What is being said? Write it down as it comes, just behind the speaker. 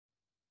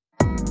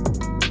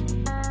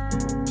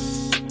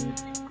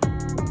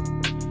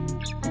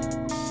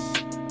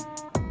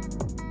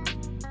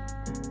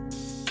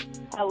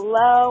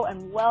Hello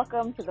and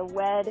welcome to the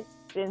Wed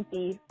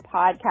Cincy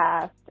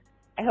podcast.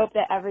 I hope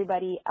that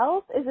everybody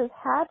else is as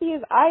happy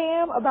as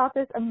I am about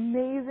this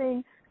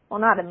amazing, well,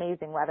 not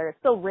amazing weather. It's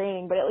still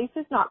raining, but at least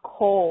it's not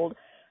cold.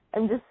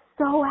 I'm just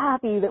so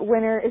happy that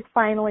winter is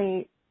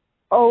finally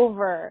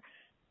over.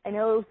 I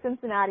know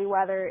Cincinnati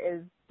weather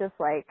is just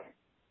like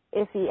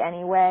iffy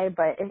anyway,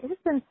 but it has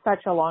been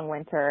such a long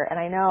winter, and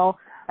I know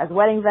as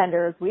wedding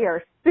vendors, we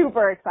are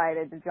super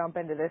excited to jump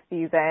into this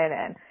season,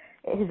 and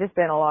it has just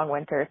been a long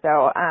winter.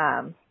 So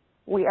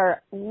we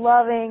are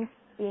loving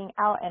being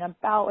out and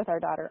about with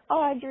our daughter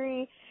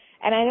Audrey.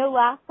 And I know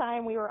last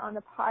time we were on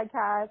the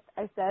podcast,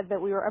 I said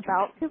that we were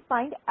about to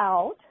find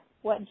out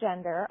what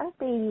gender our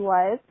baby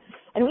was.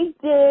 And we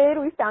did.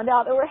 We found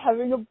out that we're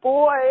having a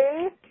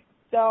boy.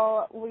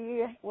 So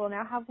we will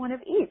now have one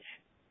of each.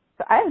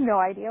 So I have no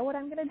idea what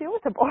I'm going to do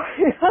with a boy.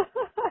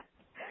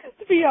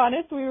 To be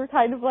honest, we were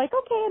kind of like,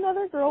 okay,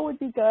 another girl would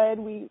be good.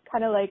 We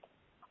kind of like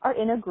are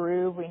in a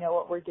groove. We know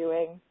what we're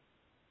doing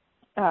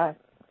a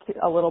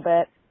little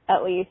bit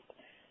at least.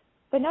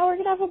 But now we're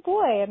going to have a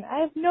boy, and I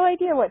have no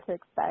idea what to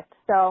expect.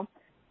 So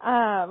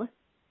on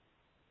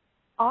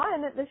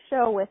the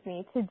show with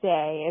me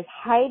today is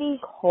Heidi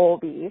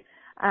Colby.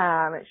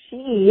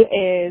 She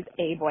is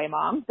a boy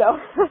mom, so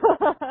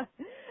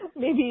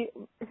maybe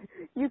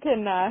you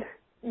can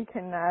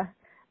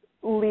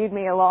lead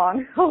me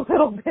along a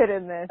little bit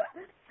in this.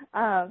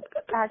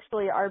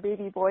 Actually, our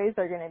baby boys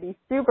are going to be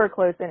super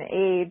close in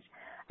age.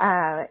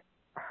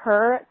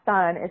 Her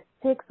son is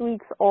 6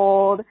 weeks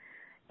old,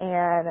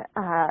 and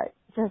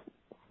just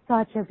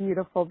such a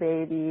beautiful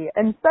baby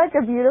and such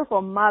a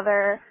beautiful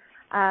mother.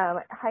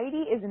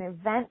 Heidi is an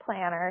event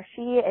planner.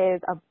 She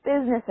is a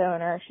business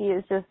owner. She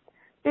is just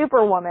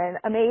superwoman,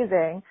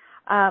 amazing.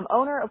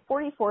 Owner of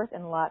 44th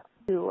and Lux,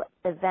 to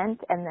event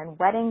and then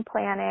wedding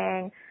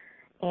planning,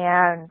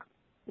 and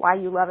why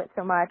you love it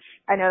so much.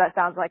 I know that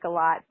sounds like a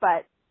lot,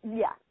 but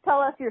yeah, tell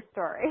us your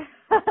story.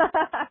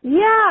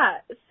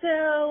 Yeah,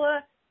 so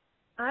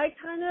I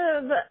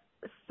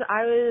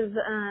was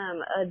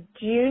a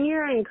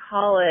junior in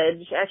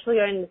college, actually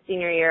going to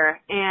senior year,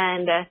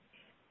 and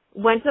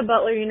went to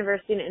Butler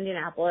University in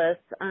Indianapolis.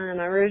 I'm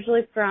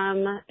originally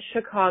from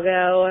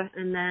Chicago,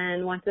 and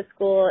then went to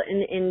school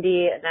in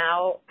Indy.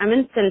 Now I'm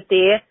in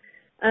Cincy.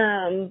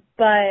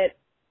 But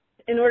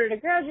in order to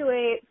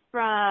graduate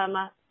from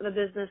the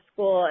business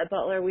school at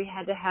Butler, we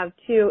had to have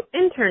 2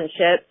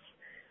 internships.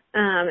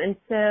 And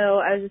so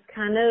I was just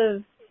kind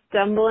of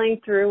stumbling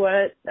through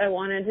what I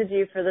wanted to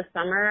do for the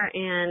summer,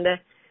 and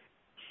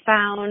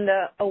found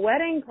a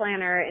wedding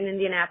planner in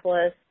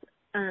Indianapolis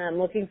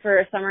looking for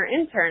a summer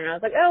intern. I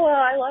was like, oh, well,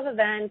 I love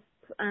events.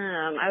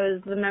 I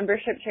was the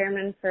membership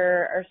chairman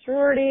for our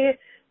sorority,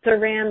 so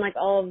ran like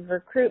all of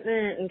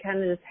recruitment and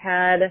kind of just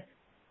had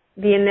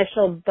the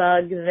initial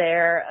bug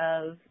there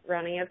of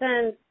running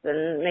events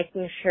and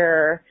making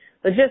sure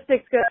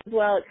logistics goes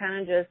well. It kind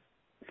of just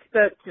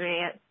spoke to me.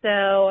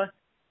 So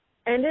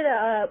ended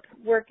up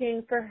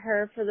working for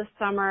her for the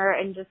summer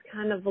and just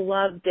kind of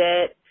loved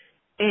it.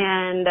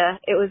 And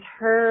it was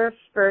her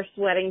first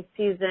wedding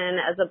season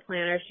as a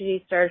planner.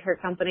 She started her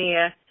company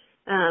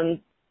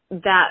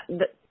that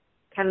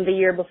kind of the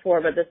year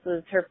before, but this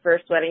was her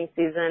first wedding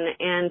season.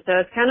 And so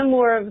it's kind of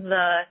more of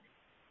the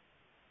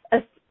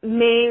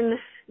main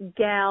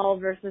gal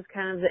versus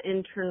kind of the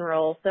intern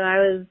role. So I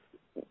was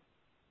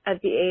at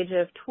the age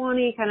of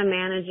 20 kind of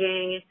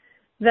managing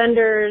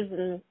vendors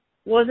and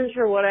wasn't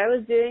sure what I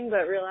was doing,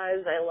 but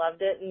realized I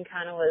loved it and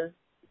kind of was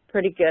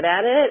pretty good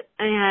at it.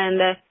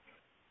 And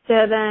so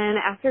then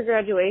after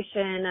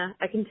graduation,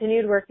 I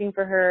continued working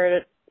for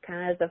her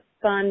kind of as a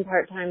fun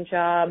part-time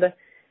job,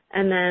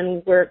 and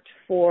then worked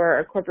for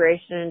a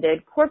corporation and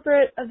did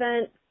corporate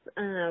events,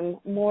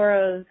 more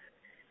of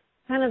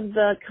kind of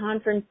the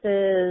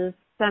conferences,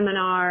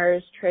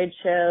 seminars, trade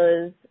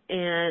shows,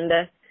 and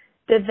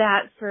did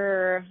that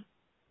for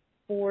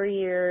 4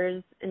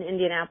 years in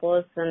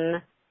Indianapolis.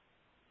 And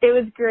it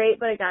was great,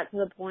 but it got to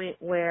the point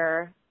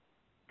where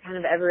kind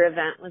of every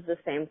event was the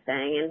same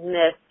thing, and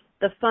missed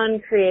the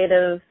fun,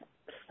 creative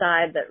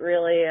side that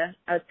really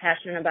I was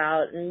passionate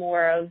about, and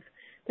more of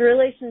the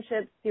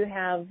relationships you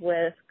have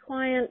with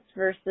clients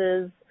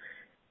versus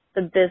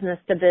the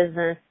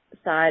business-to-business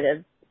side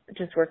of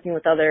just working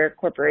with other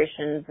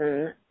corporations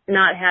and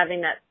not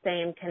having that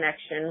same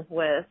connection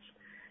with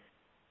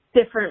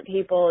different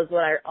people is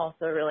what I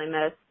also really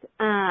missed.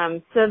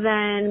 So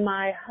then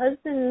my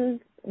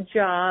husband's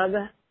job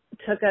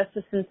took us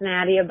to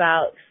Cincinnati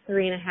about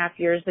 3.5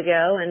 years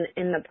ago, and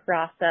in the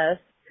process,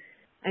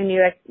 I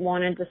knew I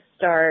wanted to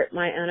start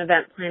my own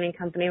event planning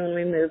company when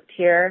we moved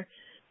here,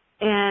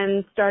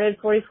 and started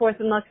 44th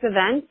and Lux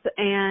Events,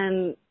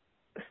 and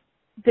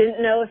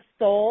didn't know a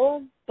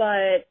soul,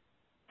 but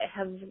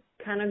have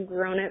kind of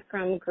grown it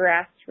from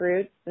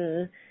grassroots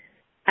and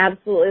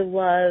absolutely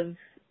love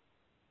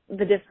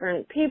the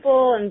different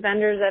people and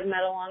vendors I've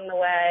met along the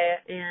way.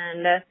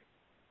 And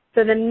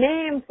so the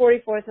name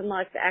 44th and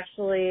Lux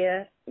actually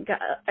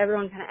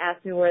everyone kind of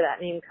asked me where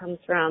that name comes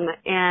from.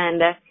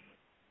 And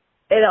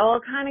it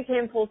all kind of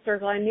came full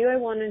circle. I knew I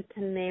wanted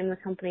to name the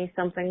company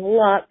something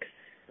luxe,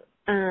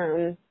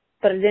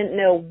 but I didn't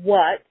know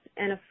what.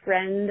 And a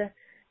friend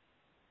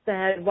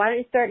said, why don't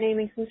you start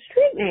naming some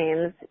street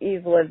names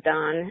you've lived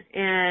on?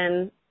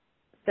 And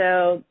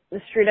so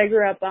the street I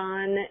grew up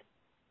on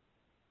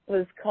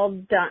was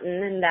called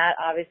Dutton, and that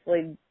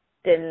obviously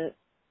didn't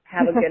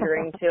have a good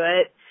ring to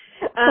it.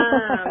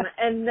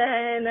 And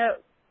then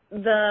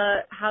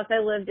the house I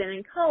lived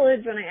in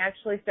college, when I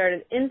actually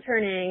started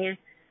interning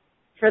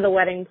for the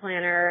wedding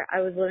planner, I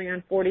was living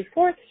on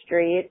 44th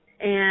Street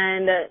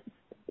and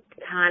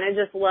kind of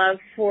just loved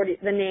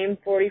the name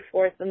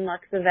 44th and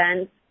Luxe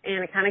Events.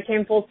 And it kind of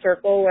came full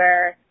circle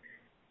where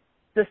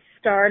the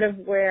start of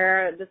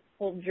where this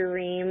whole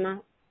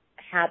dream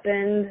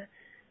happened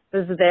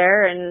was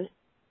there. And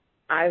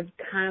I'm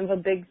kind of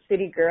a big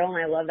city girl,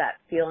 and I love that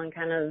feeling,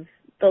 kind of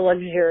the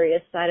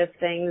luxurious side of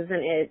things.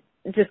 And it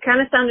just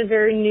kind of sounded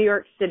very New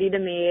York City to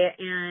me,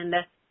 and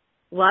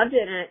loved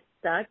it, and it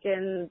stuck.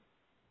 And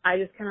I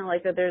just kind of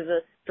like that there's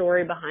a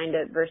story behind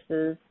it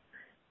versus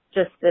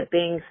just it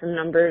being some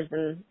numbers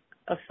and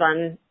a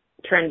fun,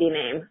 trendy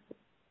name.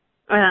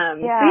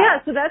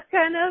 So that's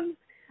kind of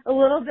a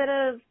little bit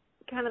of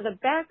kind of the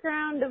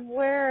background of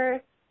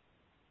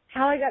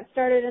how I got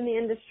started in the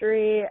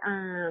industry,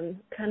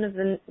 kind of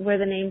where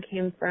the name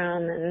came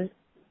from, and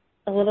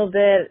a little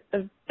bit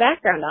of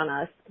background on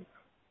us.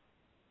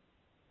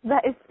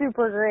 That is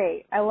super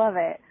great. I love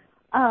it.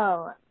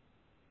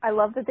 I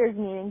love that there's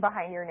meaning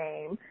behind your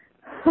name.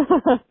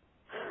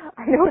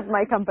 I know with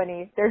my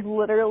company, there's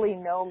literally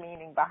no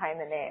meaning behind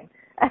the name.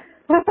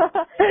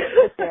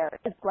 It's there.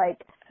 It's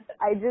like,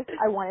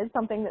 I wanted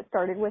something that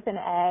started with an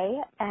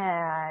A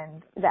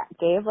and that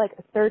gave like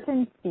a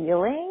certain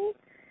feeling.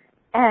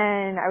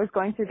 And I was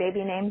going through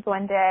baby names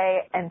one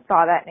day and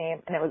saw that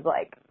name, and it was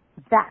like,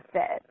 that's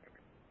it.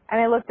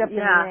 And I looked up the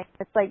meaning.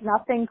 It's like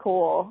nothing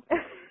cool.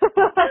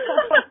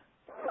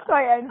 So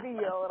I envy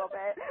you a little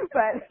bit,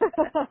 but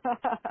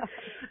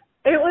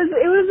it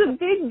was a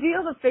big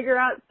deal to figure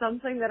out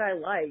something that I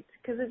liked,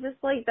 because it's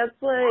just like that's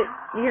what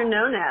you're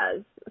known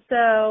as.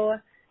 So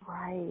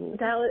right,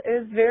 that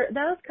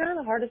was kind of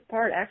the hardest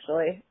part,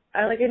 actually.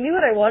 I knew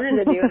what I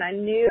wanted to do, and I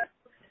knew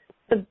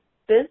the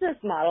business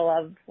model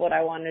of what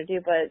I wanted to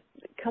do, but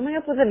coming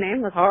up with a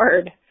name was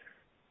hard.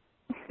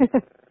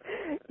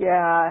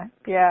 Yeah.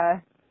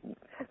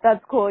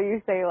 That's cool.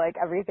 You say like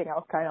everything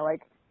else kind of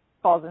like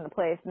falls into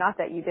place. Not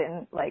that you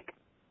didn't like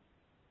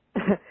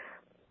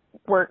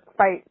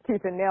fight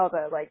tooth and nail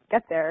to like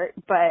get there,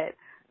 but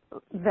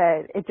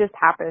that it just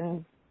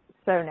happens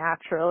so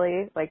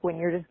naturally, like when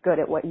you're just good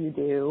at what you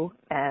do,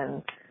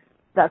 and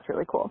that's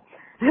really cool.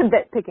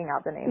 That picking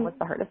out the name was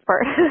the hardest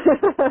part.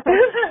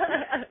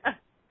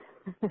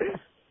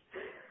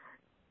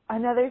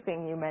 Another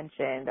thing you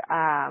mentioned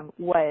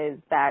was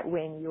that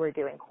when you were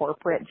doing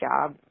corporate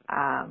jobs,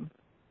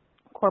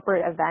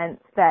 corporate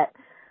events, that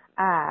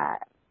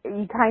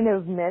you kind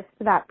of missed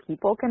that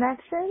people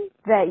connection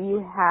that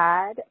you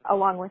had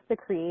along with the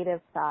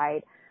creative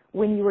side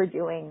when you were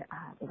doing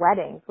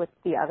weddings with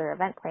the other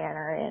event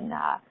planner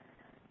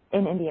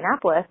in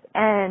Indianapolis.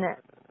 And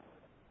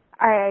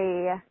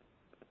I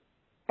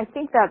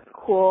think that's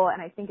cool,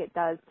 and I think it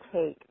does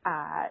take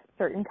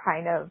certain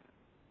kind of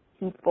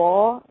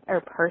people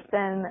or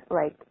person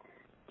like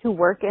to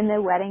work in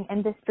the wedding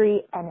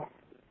industry, and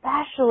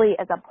especially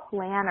as a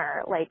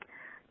planner. Like,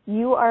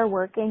 you are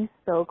working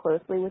so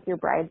closely with your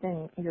brides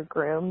and your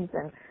grooms,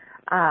 and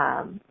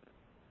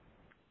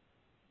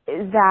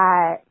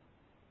that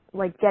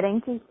like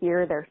getting to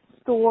hear their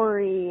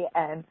story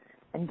and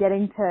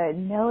getting to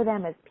know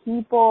them as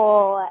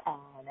people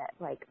and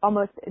like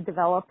almost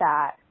develop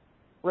that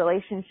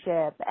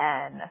relationship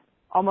and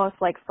almost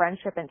like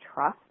friendship and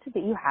trust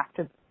that you have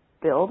to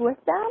build with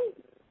them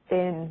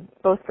in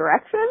both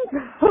directions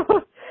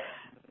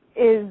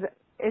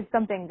is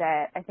something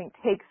that I think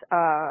takes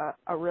a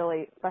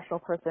really special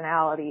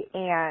personality,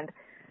 and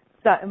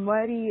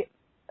somebody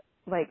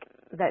like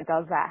that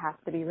does that has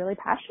to be really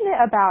passionate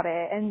about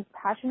it and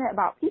passionate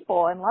about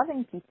people and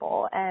loving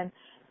people. And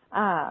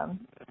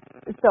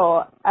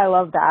so I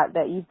love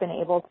that you've been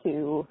able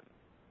to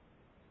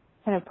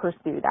kind of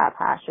pursue that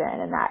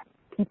passion and that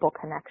people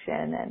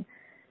connection.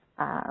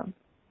 And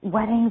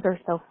weddings are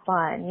so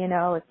fun, you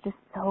know, it's just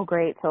so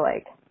great to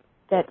like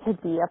get to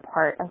be a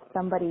part of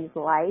somebody's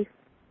life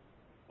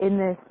in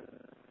this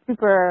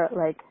super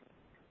like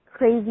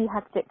crazy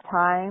hectic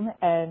time,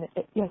 and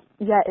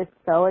it's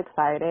so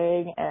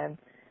exciting, and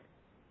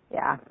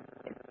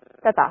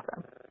that's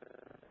awesome.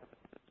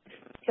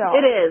 So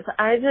it is.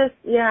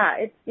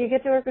 You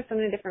get to work with so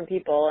many different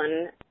people,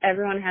 and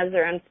everyone has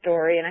their own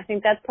story, and I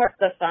think that's part of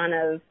the fun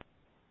of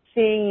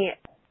seeing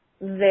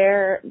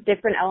their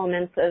different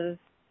elements of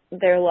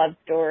their love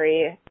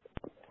story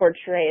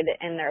portrayed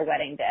in their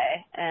wedding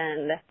day,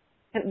 and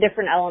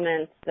different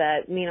elements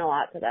that mean a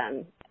lot to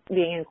them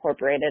being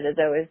incorporated is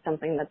always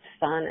something that's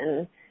fun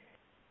and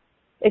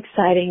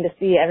exciting to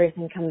see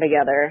everything come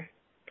together.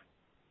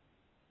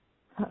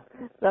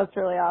 That's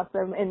really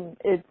awesome. And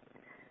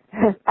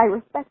I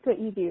respect what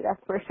you do,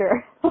 that's for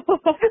sure.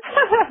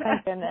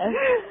 My goodness.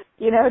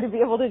 You know, to be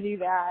able to do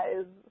that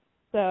is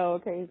so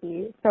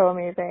crazy, so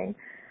amazing.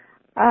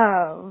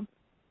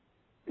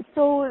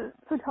 So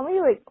tell me,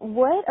 like,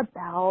 what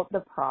about the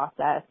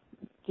process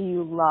do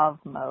you love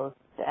most,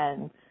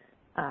 and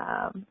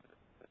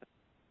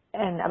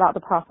about the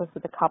process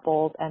with the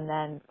couples, and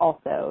then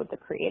also the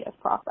creative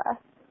process?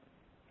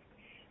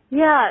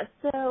 Yeah,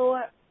 so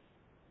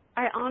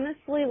I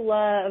honestly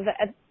love,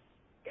 at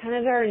kind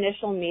of our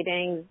initial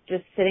meetings,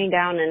 just sitting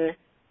down, and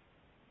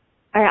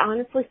I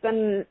honestly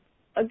spend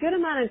a good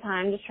amount of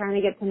time just trying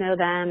to get to know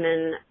them,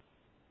 and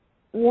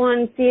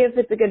one, see if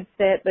it's a good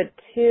fit, but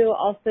two,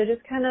 also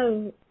just kind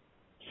of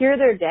hear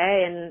their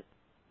day.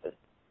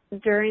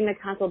 And during the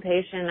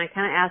consultation, I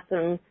kind of ask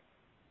them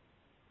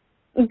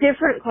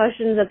different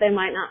questions that they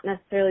might not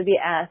necessarily be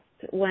asked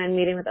when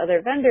meeting with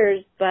other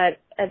vendors, but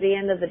at the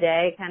end of the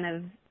day, kind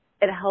of,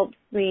 it helps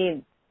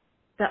me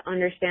to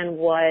understand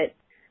what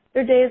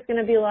their day is going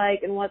to be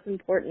like and what's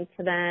important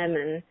to them.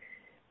 And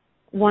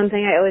one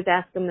thing I always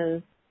ask them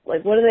is,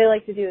 like, what do they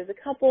like to do as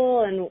a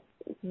couple, and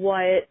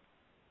what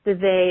do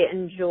they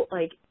enjoy,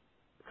 like,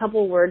 a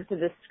couple words to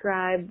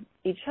describe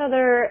each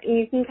other. And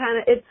you can kind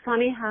of, it's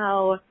funny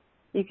how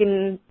you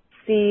can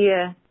see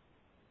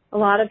a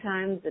lot of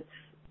times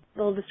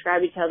they'll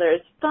describe each other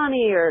as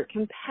funny or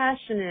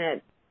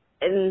compassionate,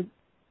 and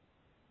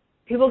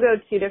people go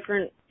two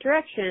different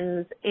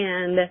directions,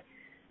 and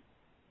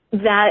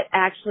that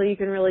actually, you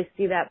can really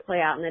see that play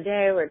out in the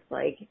day, where it's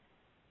like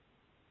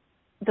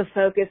the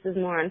focus is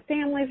more on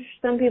family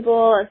for some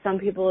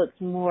people it's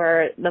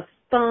more the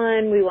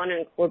fun. We want to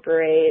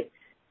incorporate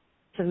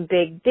some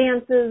big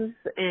dances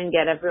and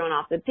get everyone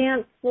off the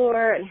dance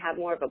floor and have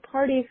more of a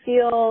party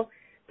feel.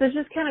 So it's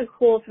just kind of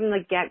cool from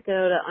the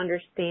get-go to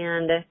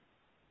understand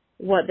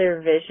what their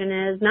vision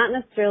is, not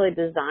necessarily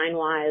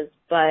design-wise,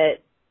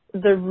 but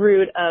the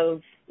root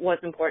of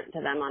what's important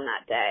to them on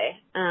that day,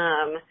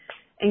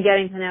 and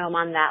getting to know them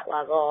on that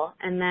level.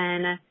 And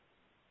then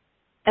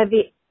at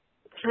the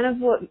kind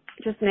of what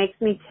just makes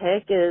me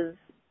tick is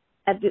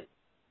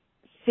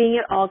seeing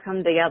it all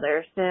come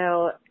together.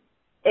 So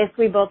if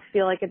we both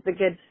feel like it's a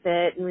good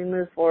fit and we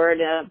move forward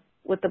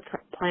with the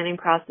planning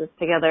process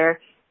together,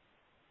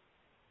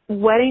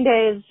 wedding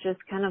day is just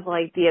kind of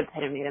like the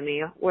epitome to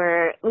me,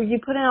 where you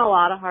put in a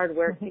lot of hard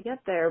work to get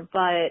there,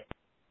 but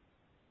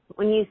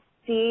when you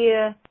see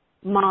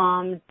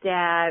mom,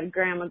 dad,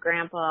 grandma,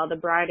 grandpa, the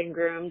bride and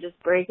groom just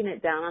breaking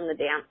it down on the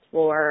dance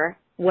floor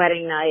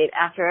wedding night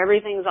after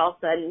everything's all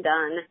said and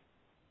done,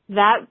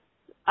 that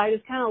I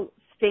just kind of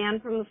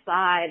stand from the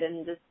side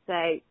and just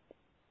say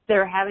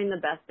they're having the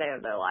best day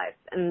of their life,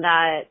 and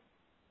that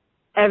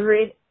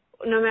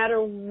no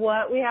matter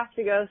what we have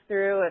to go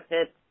through, if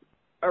it's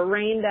a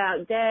rained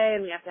out day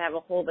and we have to have a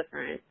whole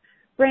different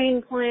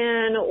rain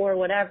plan or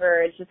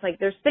whatever, it's just like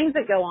there's things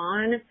that go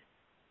on,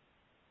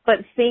 but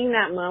seeing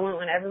that moment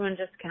when everyone's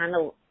just kind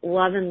of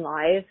loving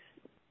life,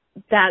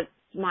 that's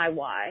my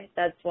why.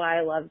 That's why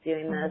I love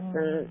doing this,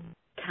 and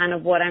kind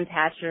of what I'm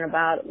passionate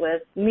about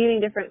with meeting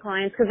different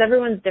clients, because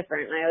everyone's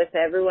different. And I always say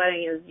every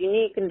wedding is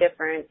unique and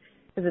different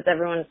because it's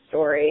everyone's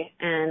story,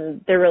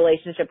 and their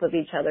relationship with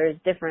each other is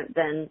different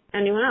than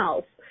anyone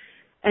else.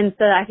 And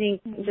so I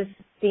think just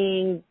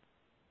seeing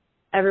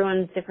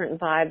everyone's different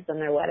vibes on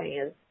their wedding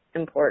is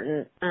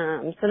important.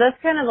 So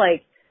that's kind of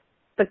like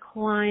the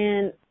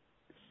client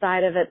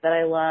side of it that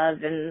I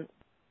love, and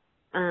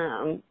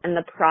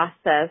the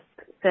process.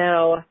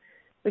 So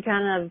we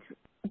kind of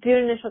do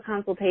an initial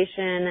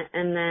consultation,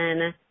 and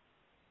then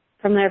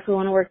from there, if we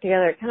want to work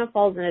together, it kind of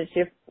falls into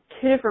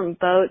two different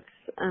boats,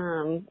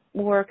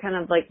 more kind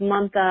of like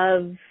month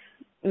of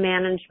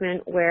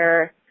management,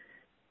 where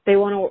they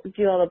want to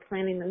do all the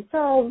planning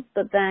themselves,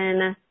 but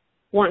then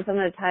want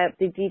someone to tie up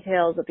the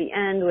details at the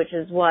end, which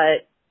is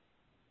what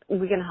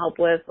we can help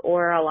with,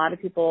 or a lot of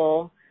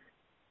people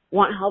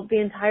want help the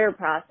entire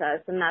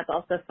process, and that's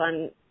also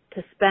fun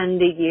to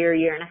spend a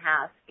year and a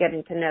half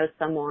getting to know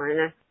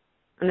someone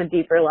on a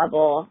deeper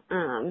level,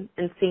 and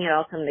seeing it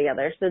all come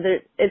together. So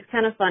it's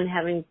kind of fun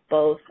having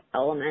both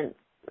elements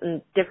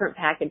and different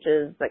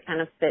packages that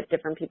kind of fit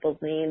different people's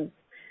needs.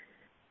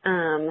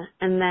 And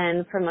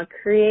then from a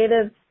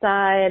creative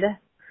side,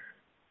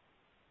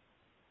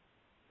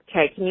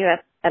 okay, can you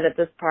edit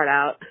this part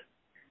out?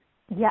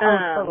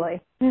 Yeah,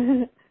 totally.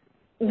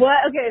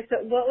 Okay, so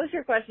what was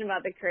your question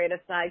about the creative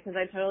side? Because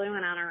I totally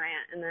went on a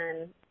rant and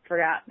then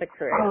forgot the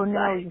creative side. Oh,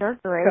 no, you're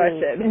great.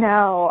 Question.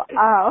 No.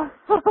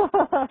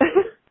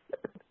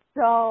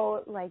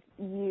 So, like,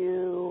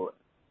 you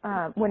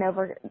went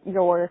over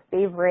your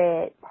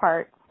favorite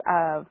parts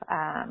of,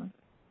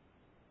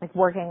 like,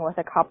 working with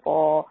a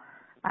couple.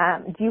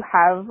 Do you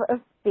have a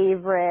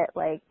favorite,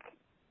 like,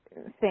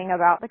 thing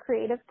about the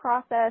creative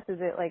process? Is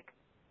it, like,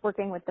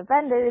 working with the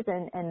vendors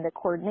and the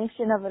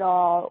coordination of it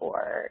all,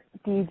 or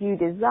do you do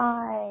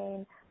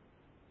design?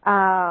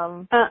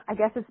 I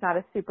guess it's not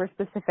a super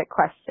specific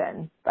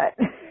question, but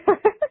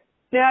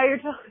no, you're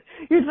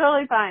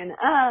totally fine.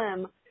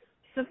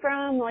 So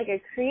from like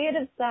a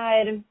creative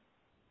side,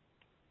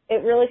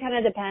 it really kind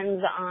of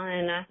depends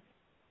on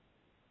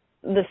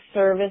the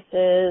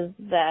services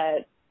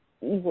that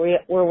we're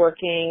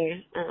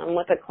working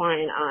with a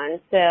client on.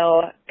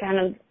 So kind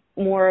of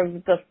more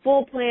of the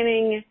full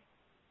planning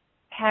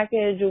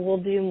package, we'll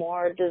do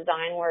more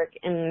design work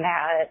in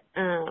that.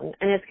 And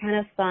it's kind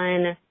of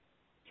fun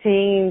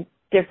seeing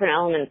different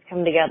elements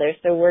come together.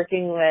 So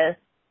working with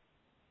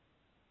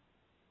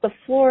the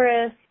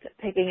florist,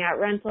 picking out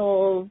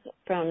rentals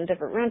from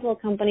different rental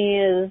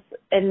companies,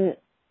 and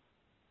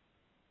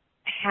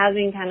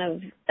having kind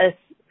of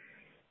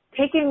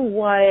taking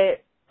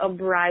what a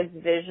bride's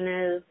vision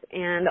is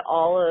and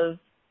all of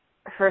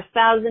her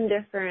 1,000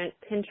 different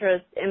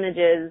Pinterest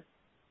images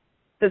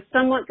that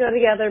somewhat go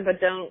together but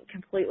don't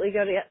completely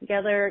go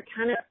together,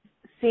 kind of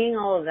seeing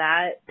all of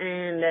that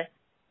and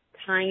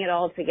tying it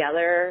all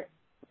together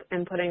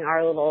and putting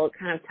our little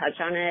kind of touch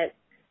on it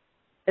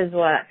is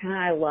what kind of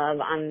I love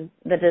on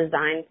the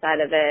design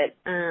side of it.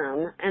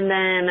 And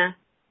then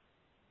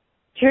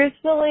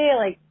truthfully,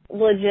 like,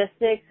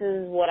 logistics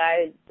is what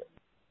I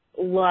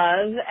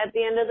love at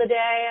the end of the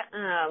day,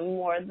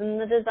 more than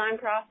the design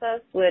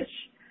process, which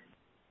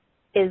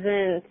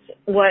isn't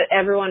what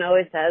everyone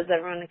always says.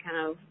 Everyone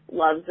kind of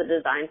loves the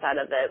design side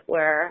of it,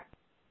 where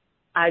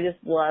I just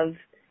love,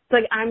 it's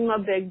like I'm a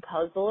big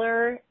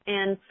puzzler,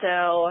 and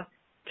so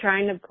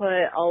trying to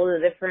put all the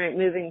different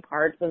moving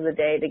parts of the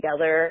day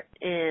together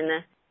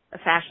in a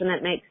fashion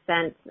that makes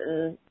sense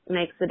and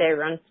makes the day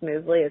run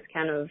smoothly is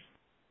kind of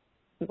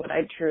what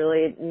I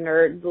truly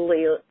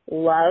nerdly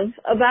love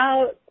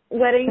about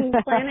wedding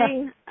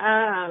planning.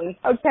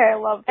 Okay, I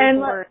love the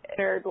word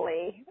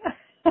nerdly.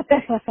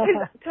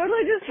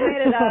 Totally just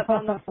made it up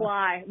on the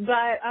fly,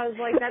 but I was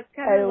like, that's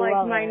kind of like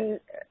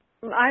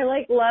I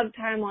like love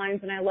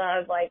timelines, and I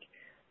love like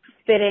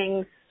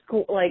fitting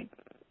like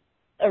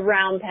a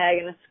round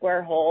peg in a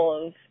square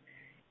hole of,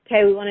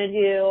 okay, we want to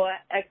do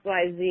X,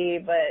 Y, Z,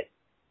 but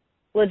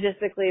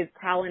logistically it's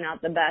probably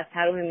not the best.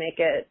 How do we make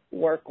it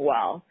work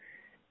well?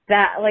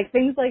 That, like,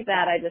 things like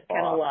that I just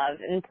kind of love,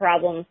 and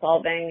problem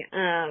solving.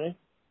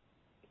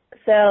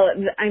 So,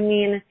 I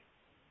mean,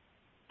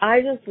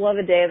 I just love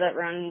a day that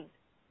runs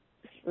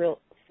real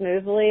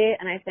smoothly,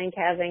 and I think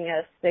having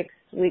a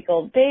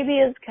 6-week-old baby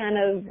is kind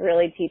of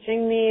really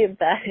teaching me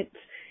that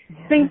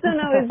things don't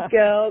always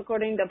go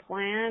according to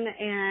plan,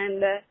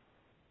 and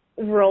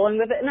rolling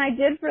with it. And I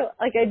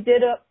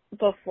did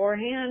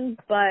beforehand,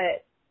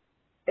 but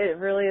it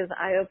really is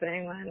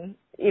eye-opening when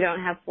you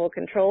don't have full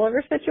control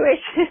over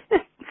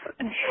situations.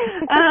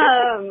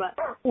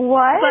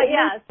 What? But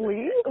yeah, no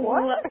sleep?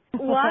 What?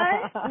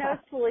 No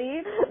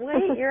sleep?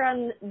 Wait, you're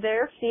on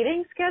their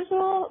feeding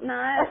schedule,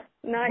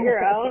 not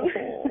your own.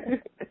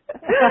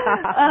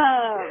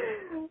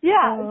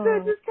 Yeah, so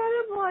just kind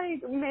of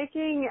like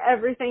making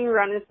everything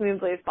run as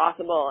smoothly as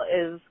possible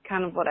is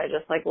kind of what I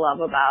just like love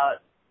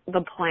about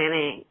the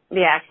planning,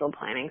 the actual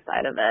planning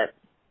side of it.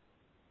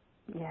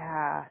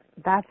 Yeah,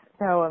 that's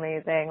so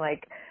amazing.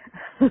 Like,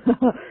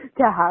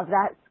 to have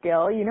that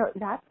skill, you know,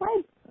 that's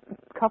why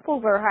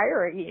couples are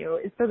hiring you,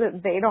 is so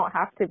that they don't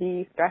have to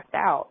be stressed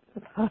out.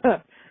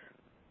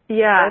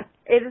 Yeah,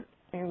 that's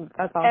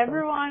awesome.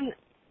 Everyone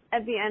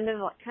at the end of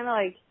kind of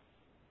like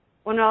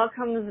when it all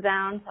comes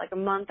down to like a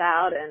month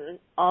out and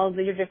all of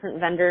your different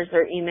vendors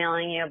are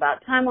emailing you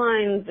about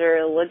timelines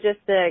or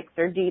logistics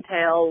or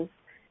details,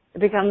 it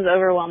becomes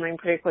overwhelming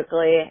pretty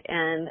quickly,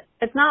 and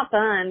it's not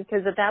fun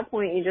because at that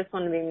point you just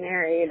want to be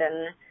married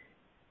and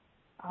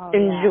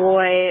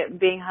enjoy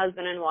being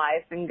husband and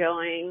wife and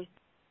going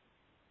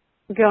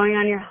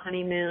on your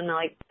honeymoon.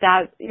 Like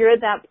that, you're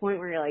at that point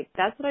where you're like,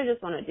 that's what I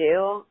just want to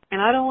do,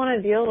 and I don't want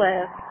to deal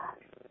with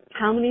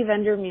how many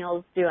vendor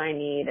meals do I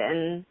need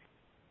and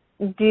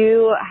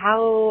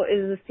how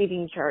is the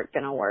seating chart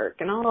going to work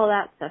and all of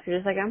that stuff. You're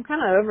just like, I'm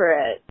kind of over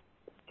it.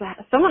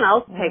 Someone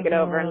else take it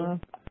over, and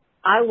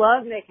I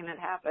love making it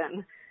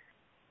happen.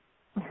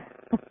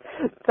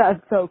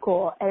 That's so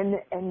cool. And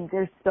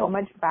there's so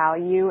much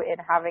value in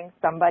having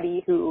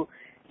somebody who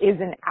is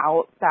an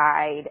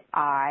outside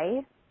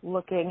eye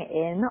looking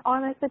in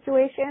on a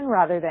situation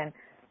rather than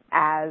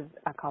as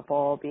a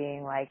couple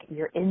being like,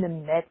 you're in the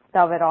midst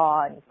of it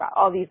all and you've got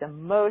all these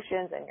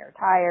emotions and you're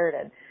tired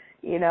and,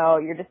 you know,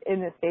 you're just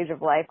in this stage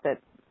of life that's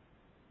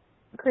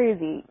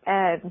crazy.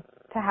 And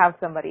to have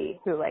somebody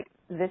who like,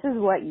 this is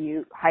what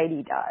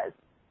Heidi does.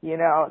 You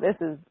know, this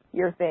is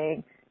your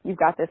thing. You've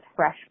got this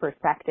fresh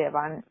perspective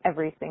on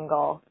every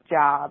single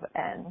job,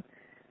 and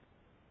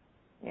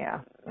yeah.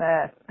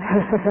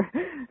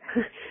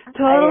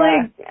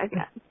 Totally. I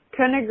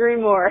couldn't agree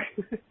more.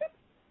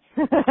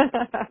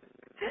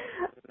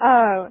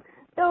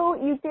 So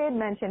you did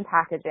mention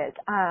packages.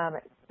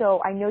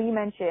 So I know you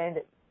mentioned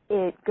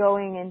it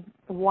going in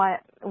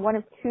one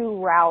of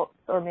two routes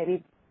or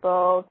maybe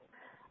both.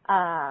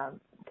 Can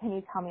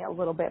you tell me a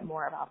little bit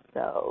more about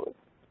those?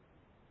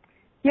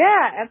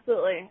 Yeah,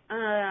 absolutely.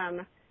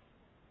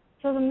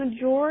 So the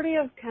majority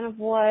of kind of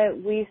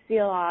what we see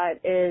a lot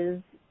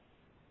is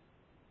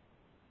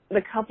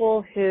the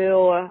couple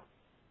who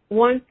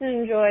wants to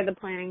enjoy the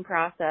planning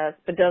process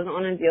but doesn't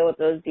want to deal with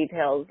those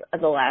details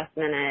at the last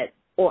minute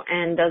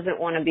and doesn't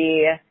want to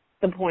be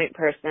the point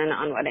person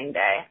on wedding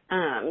day.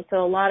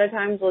 So a lot of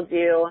times we'll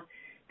do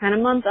kind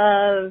of month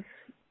of,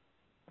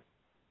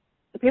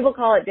 people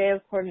call it day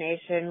of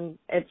coordination.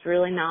 It's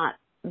really not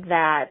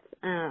that,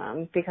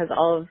 because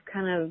all of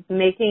kind of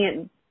making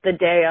it the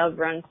day of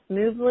run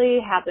smoothly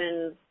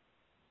happens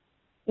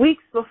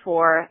weeks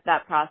before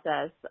that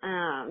process.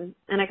 And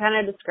I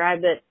kind of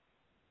described it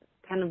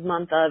kind of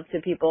month of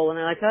to people when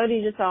they're like, oh, do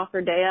you just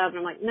offer day of? And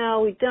I'm like,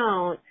 no, we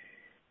don't.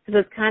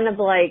 Because it's kind of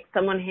like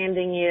someone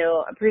handing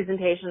you a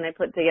presentation they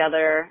put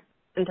together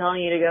and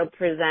telling you to go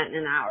present in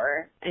an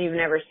hour and you've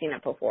never seen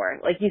it before.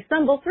 Like, you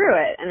stumble through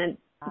it and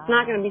it's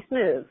not going to be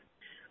smooth.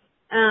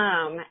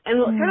 And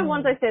kind of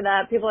once I say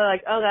that, people are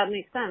like, oh, that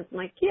makes sense. I'm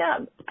like, yeah,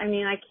 I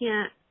mean, I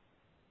can't,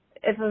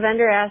 if a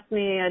vendor asks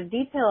me a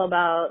detail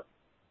about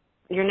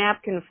your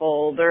napkin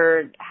fold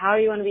or how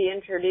you want to be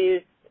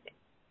introduced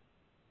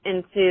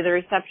into the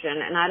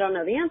reception and I don't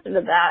know the answer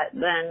to that,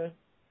 then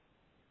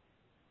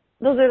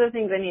those are the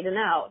things I need to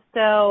know.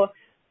 So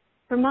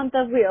for month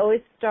of, we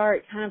always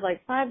start kind of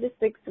like 5 to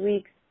 6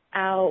 weeks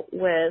out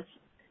with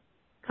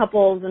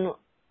couples and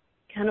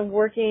kind of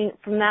working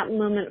from that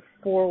moment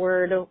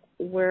forward.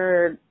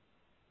 We're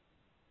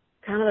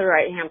kind of the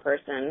right-hand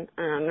person,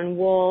 and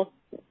we'll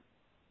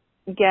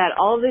get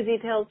all of the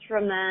details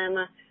from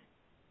them,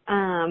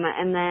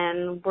 and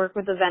then work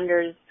with the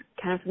vendors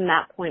kind of from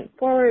that point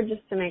forward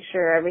just to make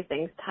sure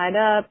everything's tied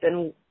up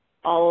and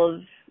all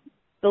of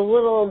the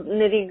little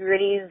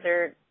nitty-gritties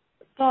are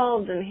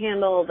solved and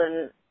handled,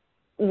 and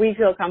we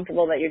feel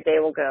comfortable that your day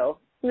will go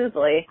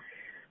smoothly.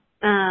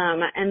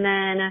 And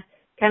then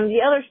kind of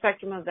the other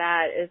spectrum of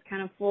that is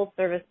kind of full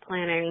service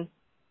planning,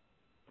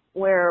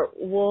 where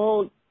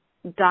we'll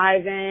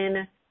dive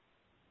in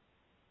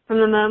from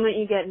the moment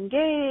you get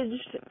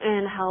engaged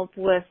and help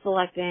with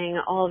selecting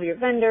all of your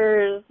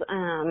vendors.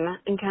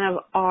 And kind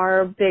of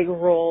our big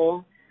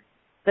role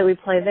that we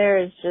play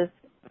there is just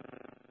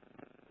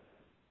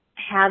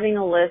having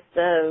a list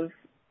of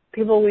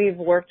people we've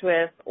worked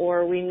with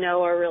or we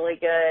know are really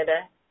good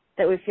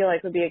that we feel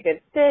like would be a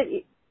good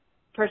fit,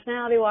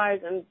 personality-wise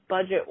and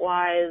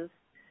budget-wise,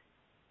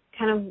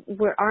 kind of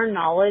where our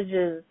knowledge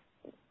is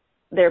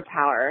their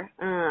power.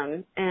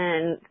 And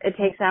it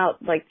takes out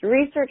like the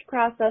research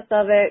process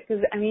of it,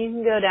 because I mean, you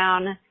can go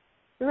down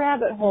the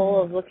rabbit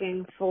hole of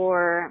looking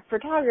for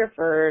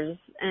photographers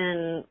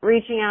and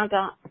reaching out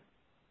to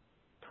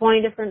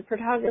 20 different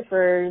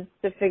photographers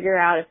to figure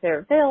out if they're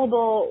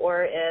available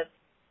or if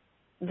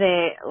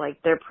they,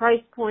 like, their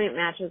price point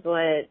matches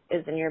what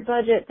is in your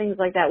budget, things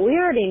like that. We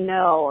already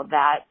know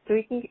that, so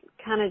we can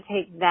kind of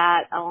take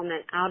that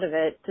element out of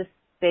it to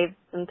save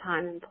some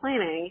time in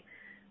planning,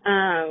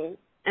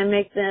 and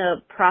make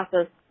the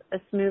process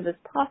as smooth as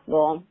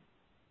possible.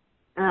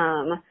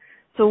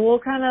 So we'll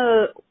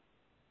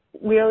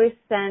we always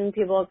send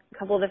people a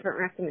couple of different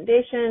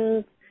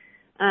recommendations,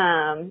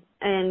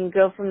 and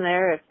go from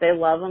there. If they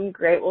love them,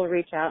 great, we'll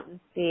reach out and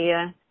see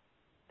if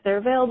they're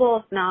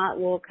available. If not,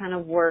 we'll kind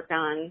of work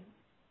on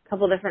a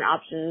couple of different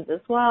options as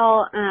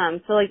well.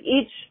 So like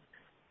we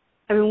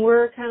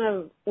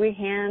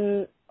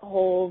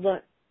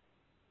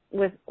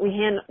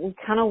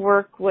kind of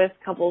work with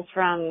couples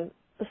from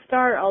the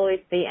start all the way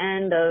to the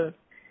end of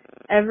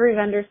every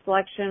vendor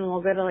selection.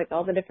 We'll go to like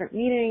all the different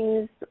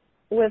meetings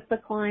with the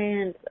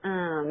client,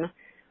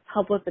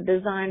 help with the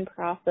design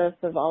process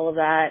of all of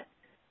that.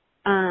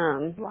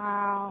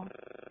 Wow.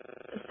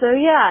 So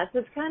yeah, so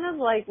it's kind of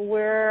like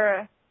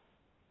we're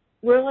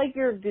like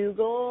your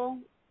Google,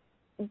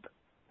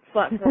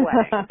 but for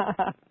weddings.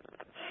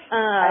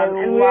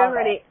 And we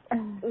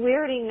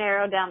already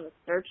narrowed down the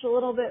search a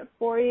little bit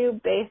for you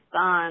based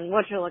on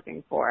what you're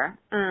looking for.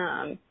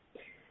 And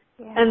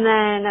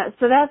then,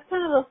 so that's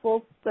kind of the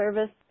full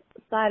service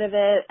side of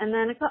it. And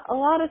then a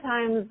lot of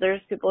times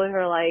there's people who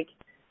are like,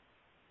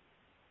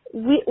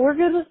 we're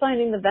good with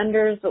finding the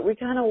vendors, but we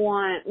kind of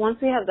want, once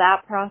we have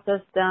that process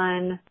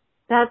done,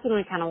 that's when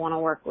we kind of want to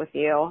work with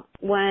you.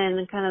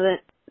 When kind of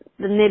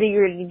the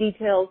nitty-gritty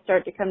details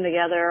start to come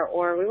together,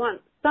 or we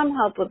want some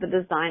help with the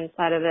design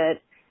side of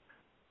it.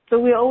 So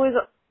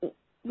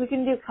we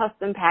can do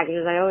custom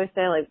packages. I always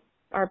say like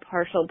our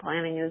partial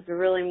planning is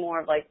really more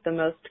of like the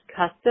most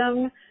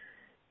custom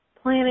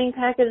planning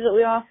package that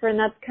we offer, and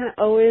that's kind of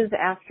always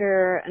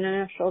after an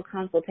initial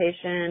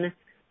consultation,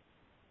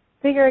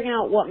 figuring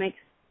out what makes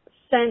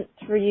sense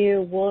for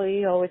you.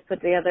 We always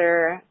put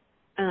together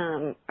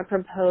a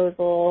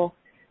proposal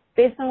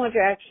based on what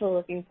you're actually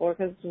looking for,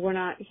 because we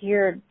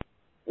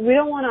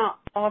don't want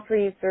to offer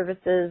you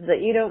services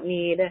that you don't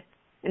need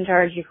and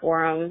charge you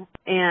for them,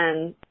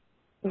 and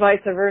vice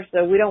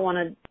versa. We don't want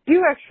to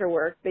do extra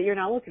work that you're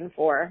not looking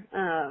for,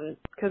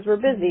 because we're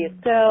busy.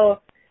 So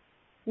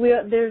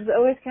there's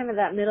always kind of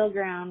that middle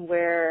ground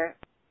where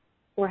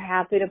we're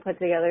happy to put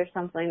together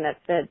something that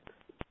fits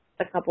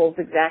a couple's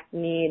exact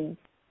needs,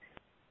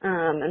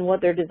 and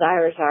what their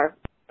desires are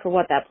for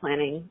what that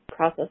planning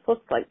process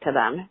looks like to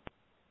them.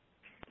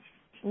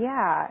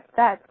 Yeah,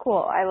 that's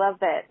cool. I love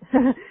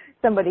that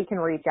somebody can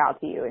reach out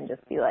to you and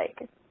just be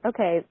like,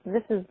 okay,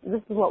 this is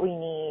what we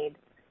need.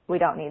 we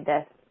don't need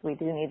this, we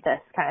do need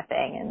this kind of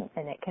thing,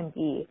 and it can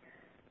be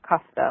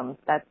custom.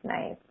 That's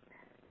nice.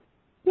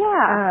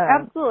 Yeah,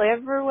 absolutely.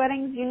 Every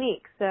wedding's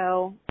unique,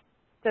 so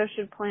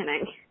should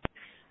planning.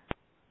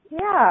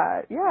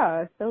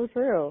 Yeah, so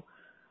true.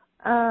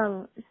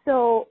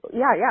 So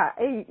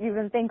I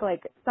even think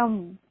like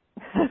some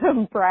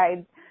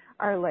brides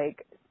are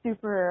like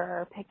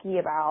super picky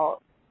about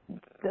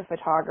the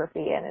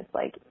photography, and it's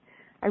like,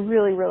 I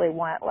really, really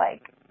want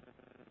like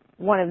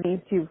one of these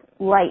two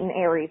light and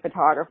airy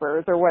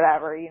photographers or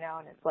whatever, you know,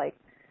 and it's like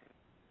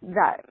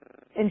that,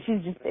 and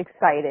she's just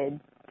excited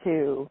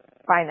to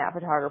find that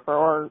photographer,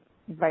 or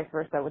vice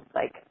versa with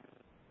like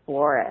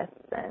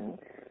florists and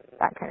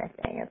that kind of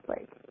thing. It's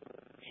like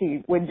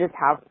she would just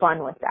have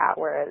fun with that,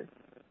 whereas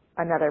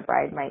another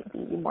bride might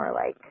be more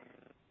like,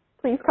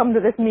 please come to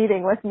this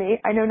meeting with me.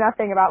 I know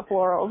nothing about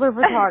florals or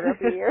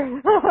photography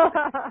or,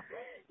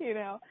 you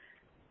know.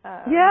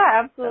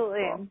 Yeah,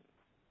 absolutely. Cool.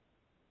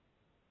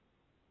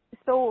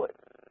 So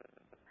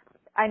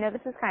I know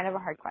this is kind of a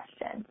hard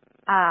question.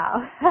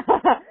 I'm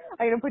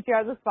going to put you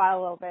on the spot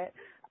a little bit.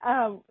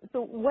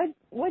 So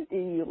what do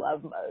you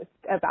love most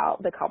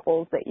about the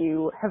couples that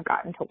you have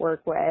gotten to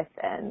work with,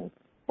 and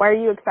why are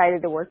you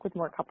excited to work with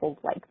more couples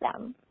like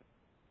them?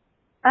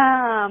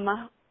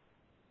 I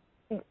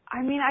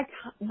mean,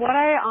 what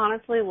I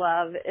honestly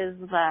love is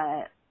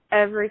that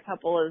every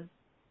couple is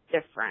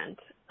different.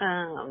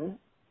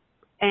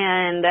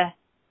 And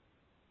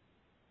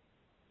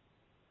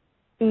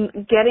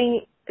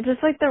getting,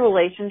 just like the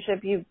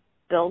relationship you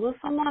build with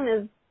someone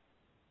is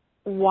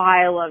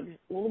why I love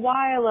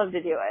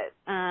to do it.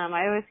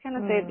 I always kind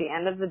of say at the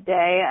end of the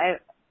day, I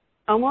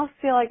almost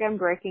feel like I'm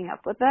breaking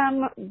up with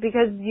them,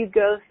 because you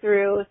go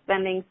through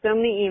spending so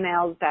many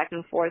emails back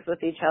and forth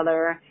with each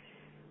other.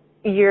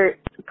 You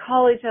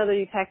call each other,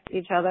 you text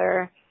each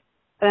other,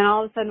 and then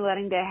all of a sudden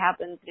wedding day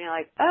happens and you're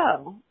like,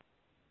 oh,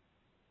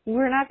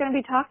 we're not going to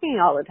be talking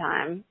all the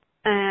time.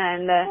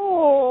 And,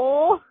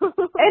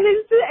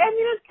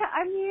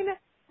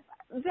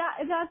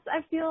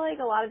 I feel like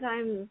a lot of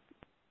times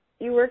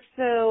you work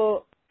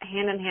so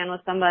hand in hand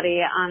with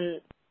somebody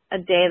on a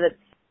day that's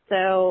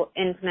so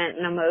intimate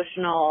and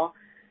emotional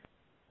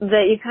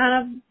that you kind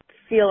of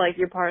feel like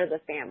you're part of the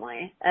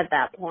family at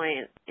that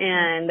point.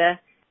 And,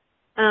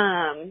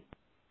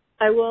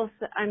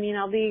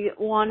 I'll be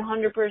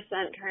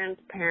 100%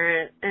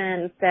 transparent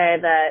and say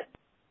that,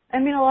 a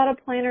lot of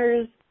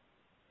planners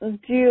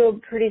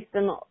do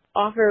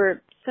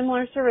offer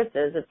similar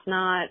services.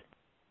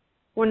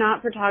 We're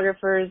not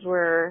photographers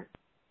where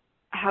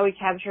how we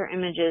capture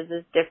images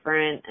is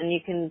different and you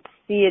can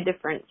see a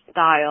different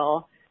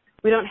style.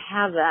 We don't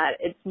have that.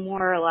 It's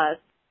more or less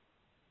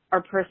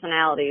our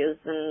personalities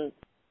and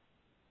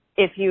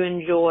if you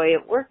enjoy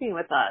working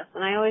with us.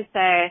 And I always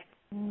say,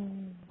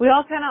 we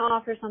all kind of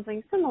offer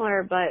something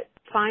similar, but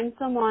find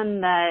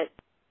someone that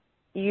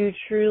you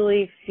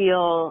truly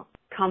feel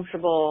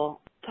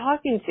comfortable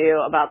talking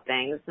to about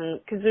things. And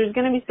because there's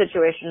going to be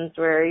situations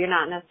where you're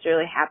not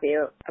necessarily happy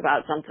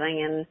about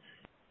something and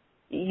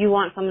you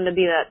want someone to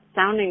be that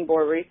sounding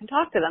board where you can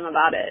talk to them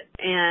about it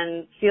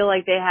and feel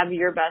like they have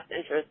your best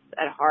interests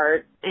at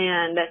heart.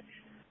 And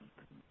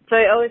so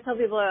I always tell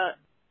people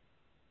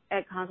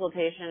at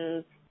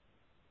consultations,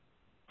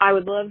 I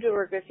would love to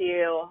work with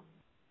you,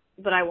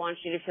 but I want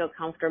you to feel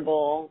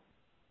comfortable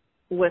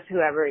with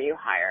whoever you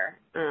hire.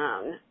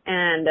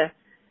 And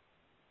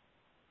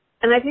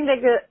I think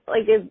that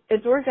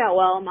it's worked out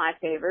well in my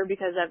favor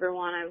because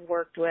everyone I've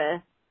worked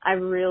with,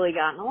 I've really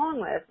gotten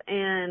along with.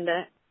 And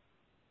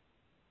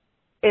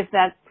if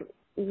that's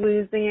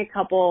losing a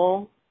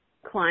couple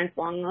clients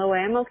along the way,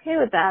 I'm okay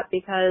with that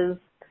because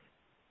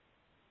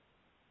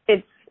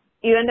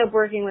you end up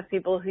working with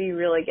people who you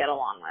really get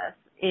along with.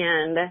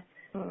 And,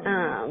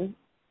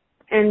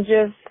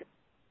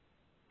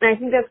 I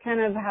think that's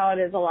kind of how it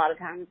is a lot of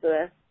times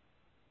with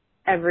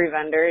every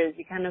vendor is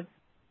you kind of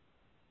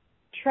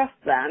trust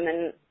them,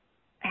 and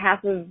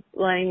half of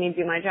letting me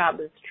do my job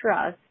is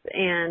trust,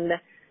 and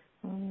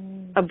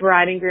a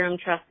bride and groom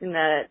trusting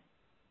that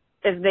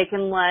if they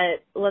can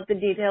let the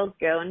details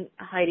go and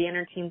Heidi and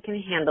her team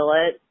can handle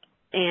it,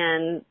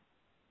 and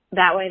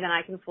that way then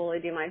I can fully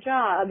do my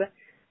job.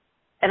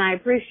 And I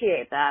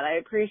appreciate that. I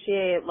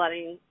appreciate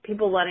letting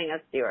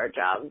us do our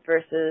job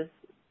versus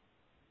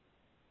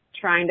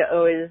trying to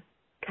always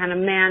kind of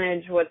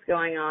manage what's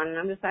going on. And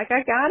I'm just like,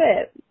 I got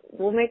it.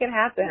 We'll make it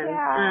happen.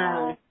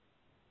 Yeah.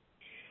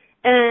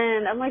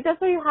 And I'm like, that's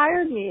why you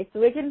hired me, so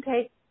we can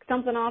take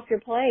something off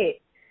your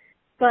plate.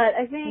 But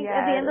I think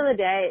at the end of the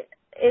day,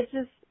 it's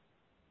just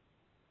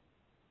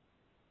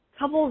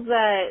couples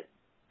that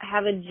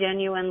have a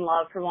genuine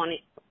love for one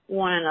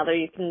another.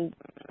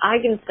 I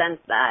can sense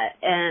that.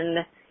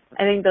 And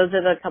I think those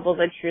are the couples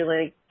I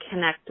truly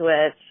connect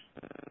with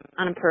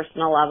on a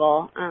personal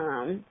level,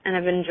 and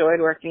I've enjoyed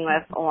working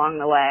with along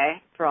the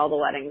way for all the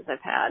weddings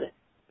I've had.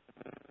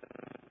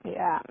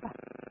 Yeah.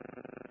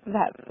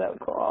 That's so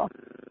cool.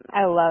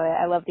 I love it.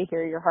 I love to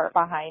hear your heart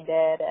behind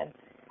it, and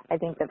I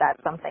think that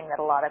that's something that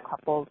a lot of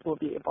couples will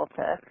be able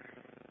to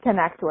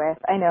connect with.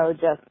 I know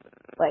just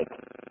like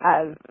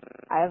as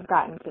I've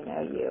gotten to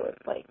know you.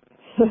 It's like,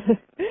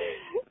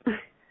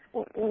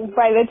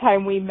 by the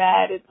time we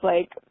met, it's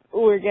like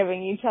we're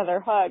giving each other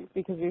hugs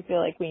because we feel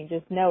like we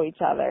just know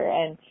each other.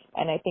 And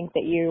I think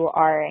that you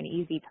are an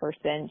easy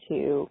person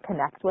to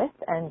connect with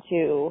and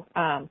to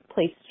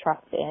place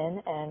trust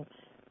in. And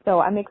so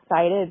I'm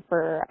excited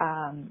for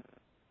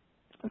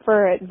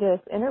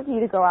this interview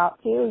to go out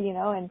to,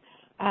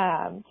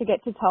 and to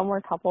get to tell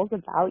more couples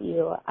about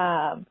you.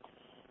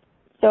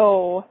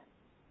 So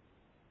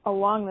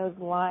along those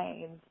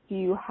lines, do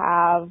you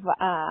have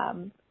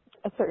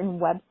a certain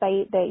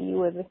website that you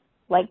would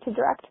like to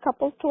direct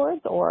couples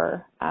towards,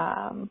 or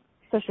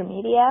social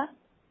media?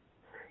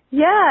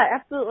 Yeah,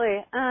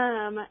 absolutely.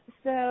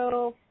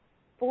 So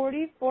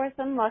 44th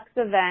and Lux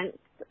events,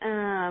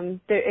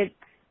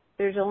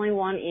 there's only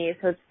one E,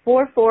 so it's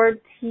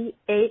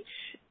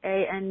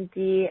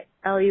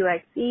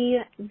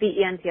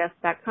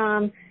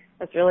 44THANDLUXEVENTS.com.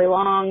 That's really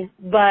long,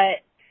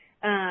 but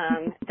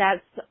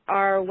that's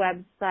our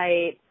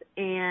website.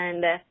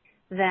 And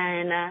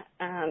then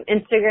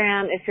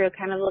Instagram, if you're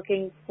kind of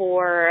looking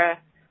for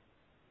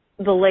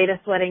the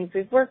latest weddings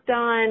we've worked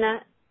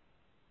on,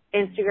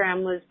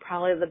 Instagram was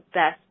probably the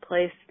best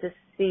place to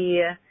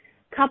see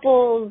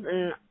couples,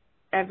 and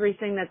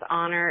everything that's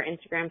on our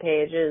Instagram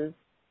page is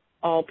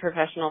all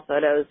professional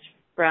photos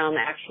from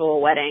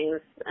actual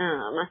weddings.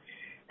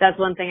 That's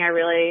one thing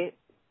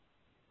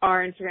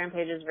our Instagram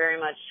page is very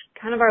much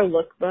kind of our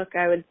lookbook,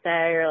 I would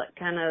say, or like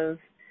kind of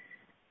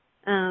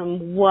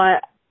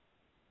what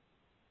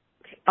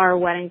our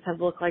weddings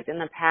have looked like in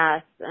the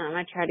past.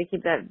 I try to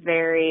keep that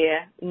very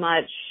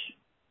much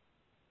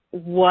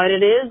what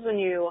it is when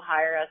you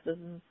hire us. This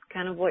is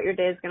kind of what your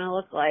day is going to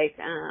look like.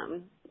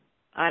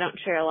 I don't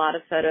share a lot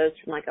of photos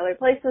from like other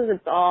places.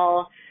 It's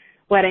all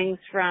weddings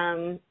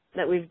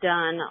that we've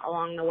done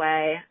along the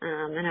way,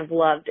 and have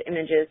loved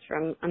images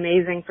from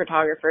amazing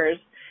photographers.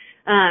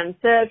 So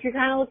if you're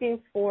kind of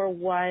looking for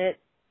what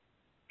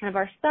kind of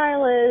our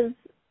style is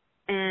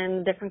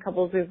and different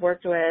couples we've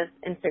worked with,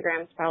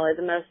 Instagram's probably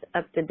the most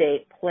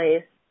up-to-date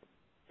place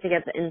to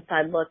get the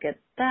inside look at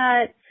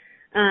that.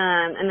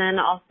 And then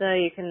also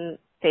you can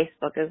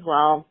Facebook as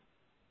well.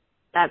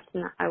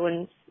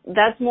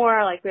 That's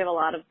more like we have a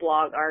lot of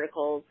blog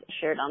articles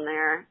shared on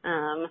there.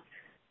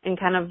 And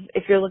kind of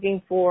if you're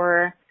looking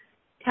for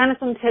kind of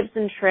some tips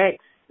and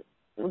tricks,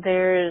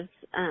 there's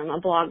a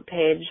blog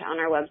page on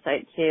our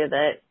website too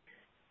that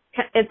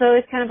it's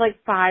always kind of like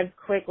 5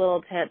 quick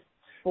little tips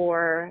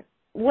for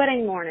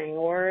wedding morning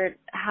or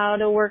how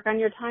to work on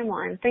your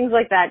timeline, things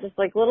like that, just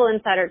like little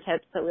insider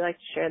tips that we like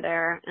to share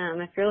there.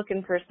 If you're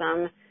looking for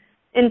some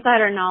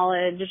insider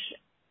knowledge,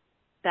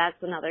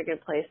 that's another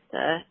good place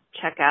to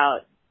check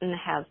out and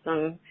have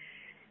some,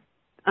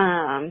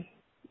 and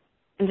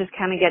just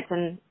kind of get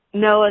to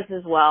know us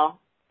as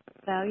well.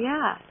 So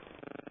yeah.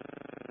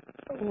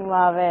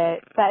 Love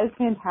it. That is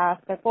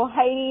fantastic. Well,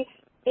 Heidi,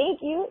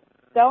 thank you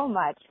so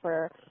much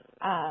for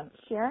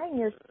sharing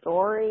your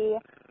story.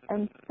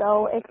 I'm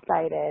so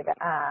excited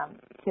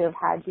to have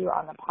had you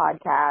on the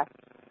podcast.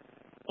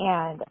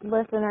 And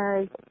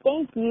listeners,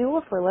 thank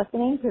you for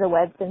listening to the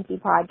Wed Cincy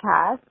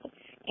podcast.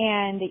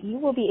 And you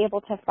will be able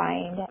to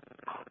find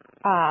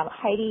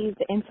Heidi's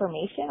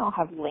information. I'll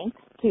have links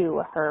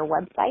to her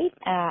website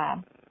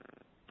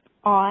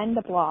on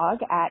the blog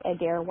at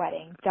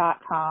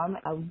adairwedding.com.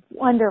 A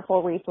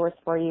wonderful resource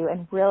for you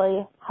and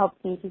really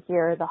helps you to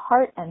hear the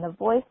heart and the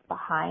voice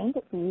behind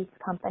these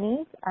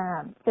companies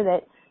so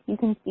that you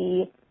can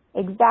see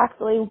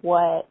exactly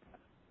what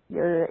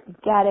you're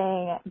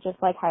getting,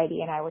 just like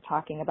Heidi and I were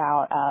talking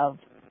about, of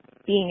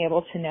being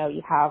able to know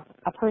you have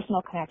a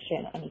personal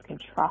connection and you can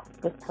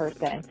trust this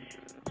person.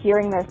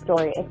 Hearing their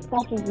story is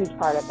such a huge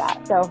part of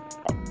that. So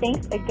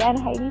thanks again,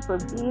 Heidi, for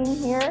being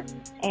here.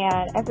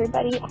 And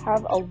everybody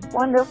have a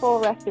wonderful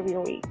rest of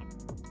your week.